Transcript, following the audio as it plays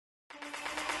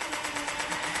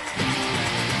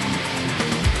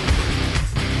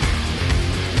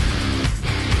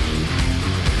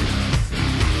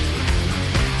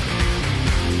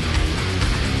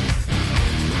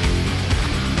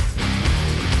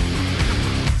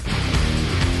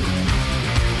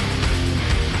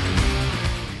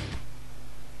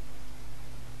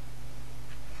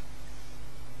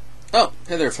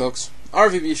Hey there folks,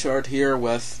 RVB Shard here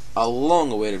with a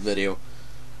long-awaited video.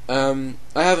 I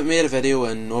haven't made a video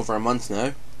in over a month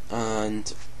now,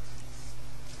 and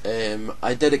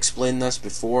I did explain this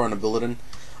before on a bulletin.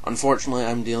 Unfortunately,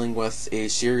 I'm dealing with a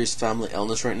serious family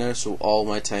illness right now, so all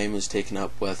my time is taken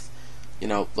up with,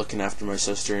 looking after my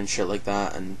sister and shit like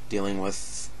that, and dealing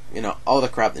with, all the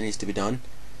crap that needs to be done.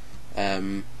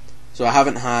 So I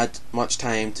haven't had much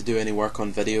time to do any work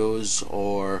on videos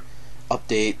or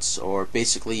updates or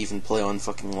basically even play on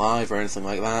fucking live or anything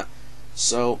like that.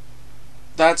 So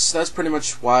that's pretty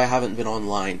much why I haven't been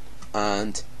online,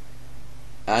 and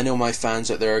I know my fans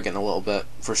out there are getting a little bit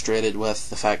frustrated with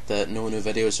the fact that no new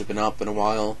videos have been up in a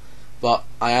while, but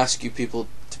I ask you people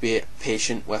to be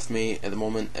patient with me at the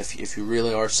moment. If you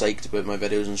really are psyched about my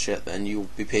videos and shit, then you'll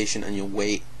be patient and you'll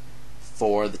wait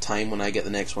for the time when I get the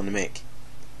next one to make.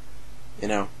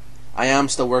 I am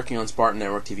still working on Spartan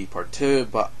Network TV Part 2,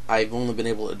 but I've only been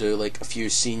able to do like a few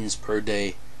scenes per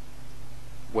day,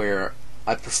 where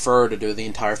I prefer to do the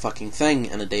entire fucking thing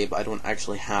in a day, but I don't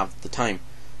actually have the time.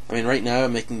 I mean, right now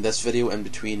I'm making this video in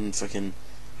between fucking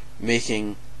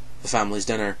making the family's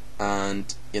dinner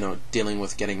and, dealing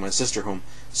with getting my sister home.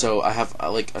 So I have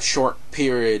like a short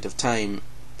period of time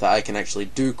that I can actually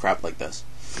do crap like this,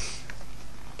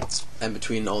 in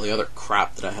between all the other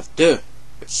crap that I have to do,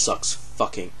 which sucks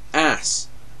fucking ass.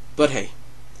 But hey,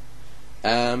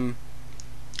 I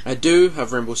do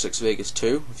have Rainbow Six Vegas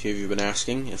 2. A few of you have been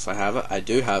asking if I have it. I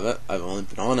do have it. I've only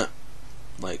been on it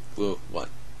like,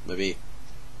 maybe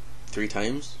 3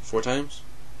 times, 4 times?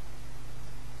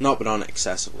 Not been on it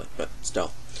excessively, but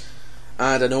still.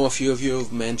 And I know a few of you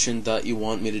have mentioned that you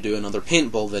want me to do another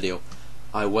paintball video.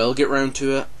 I will get round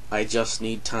to it, I just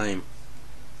need time.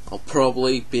 I'll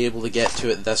probably be able to get to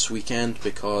it this weekend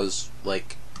because,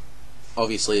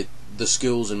 obviously the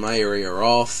schools in my area are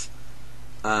off,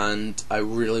 and I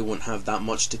really won't have that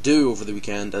much to do over the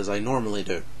weekend as I normally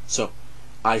do. So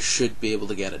I should be able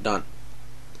to get it done.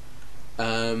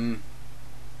 Let's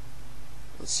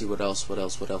see what else.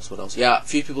 Yeah, a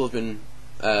few people have been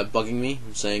bugging me,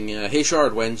 saying, hey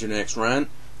Shard, when's your next rant?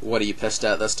 What are you pissed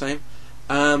at this time?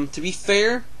 To be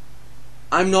fair,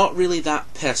 I'm not really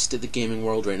that pissed at the gaming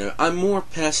world right now. I'm more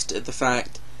pissed at the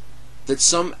fact that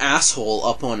some asshole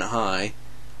up on high,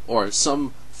 or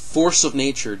some force of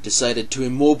nature, decided to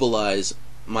immobilize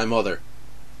my mother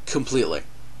completely.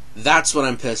 That's what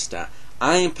I'm pissed at.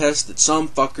 I am pissed at some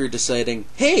fucker deciding,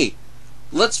 hey,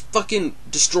 let's fucking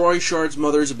destroy Shard's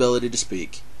mother's ability to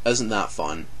speak. Isn't that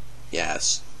fun?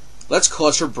 Yes. Let's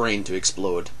cause her brain to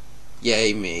explode.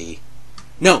 Yay me.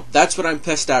 No, that's what I'm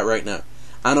pissed at right now.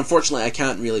 And unfortunately I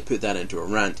can't really put that into a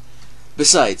rant.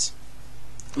 Besides,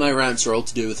 my rants are all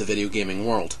to do with the video gaming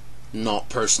world, not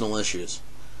personal issues.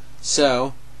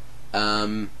 So,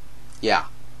 yeah.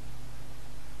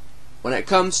 When it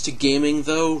comes to gaming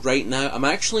though, right now, I'm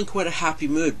actually in quite a happy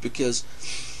mood because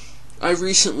I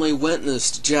recently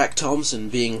witnessed Jack Thompson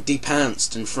being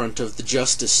depantsed in front of the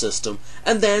justice system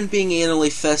and then being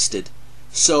anally fisted.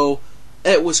 So,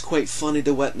 it was quite funny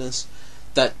to witness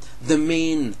that the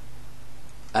main,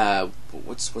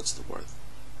 what's the word?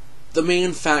 The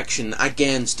main faction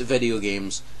against video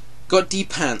games got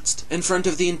depantsed in front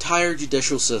of the entire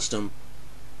judicial system.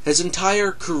 His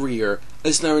entire career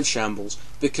is now in shambles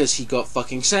because he got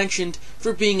fucking sanctioned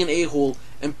for being an a-hole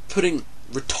and putting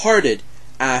retarded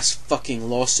ass fucking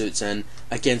lawsuits in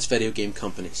against video game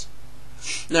companies.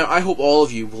 Now, I hope all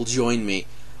of you will join me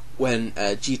when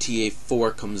GTA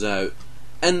 4 comes out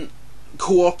and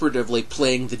cooperatively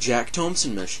playing the Jack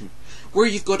Thompson mission, where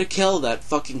you've got to kill that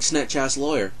fucking snitch-ass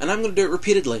lawyer, and I'm going to do it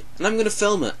repeatedly, and I'm going to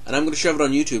film it, and I'm going to shove it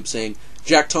on YouTube saying,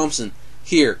 Jack Thompson,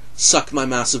 here, suck my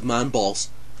massive man balls.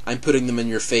 I'm putting them in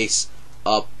your face,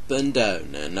 up and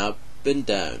down, and up and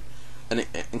down. And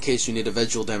in case you need a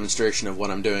visual demonstration of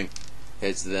what I'm doing,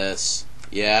 it's this.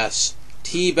 Yes,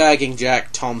 teabagging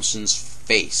Jack Thompson's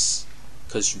face,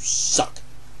 because you suck.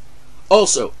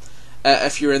 Also,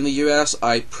 if you're in the US,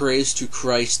 I praise to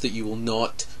Christ that you will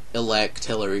not elect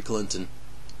Hillary Clinton.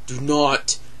 Do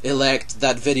not elect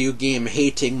that video game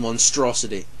hating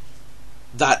monstrosity.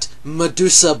 That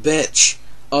Medusa bitch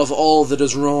of all that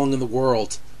is wrong in the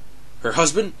world. Her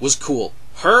husband was cool.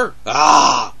 Her?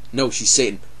 No, she's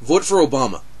Satan. Vote for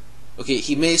Obama. Okay,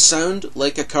 he may sound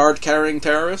like a card-carrying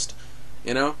terrorist,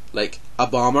 like a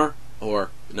bomber, or,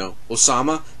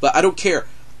 Osama, but I don't care.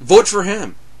 Vote for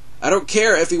him. I don't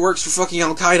care if he works for fucking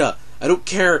Al-Qaeda. I don't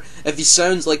care if he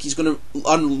sounds like he's gonna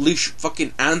unleash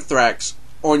fucking anthrax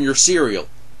on your cereal.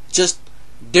 Just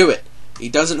do it. He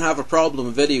doesn't have a problem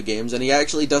with video games, and he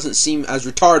actually doesn't seem as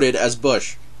retarded as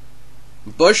Bush.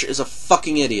 Bush is a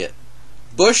fucking idiot.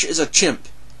 Bush is a chimp.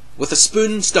 with a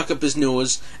spoon stuck up his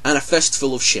nose and a fist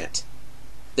full of shit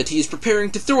that he is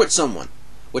preparing to throw at someone,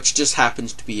 which just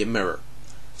happens to be a mirror.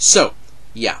 So,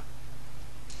 yeah.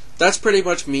 That's pretty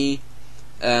much me.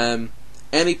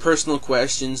 Any personal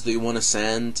questions that you want to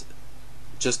send,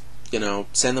 just,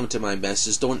 send them to my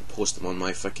messages. Don't post them on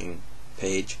my fucking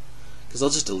page, because I'll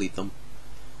just delete them.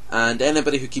 And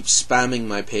anybody who keeps spamming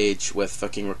my page with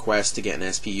fucking requests to get an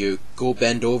SPU, go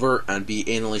bend over and be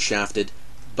anally shafted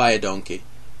by a donkey,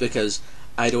 because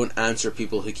I don't answer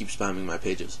people who keep spamming my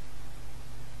pages.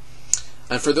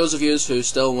 And for those of you who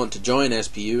still want to join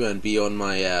SPU and be on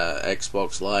my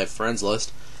Xbox Live friends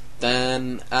list,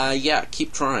 then yeah,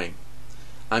 keep trying.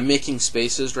 I'm making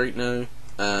spaces right now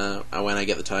when I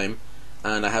get the time,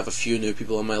 and I have a few new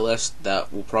people on my list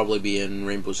that will probably be in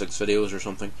Rainbow Six videos or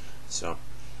something. So,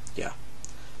 yeah.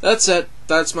 That's it.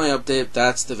 That's my update.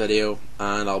 That's the video,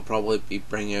 and I'll probably be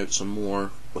bringing out some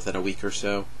more within a week or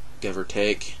so, give or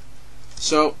take.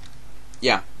 So,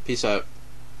 yeah. Peace out.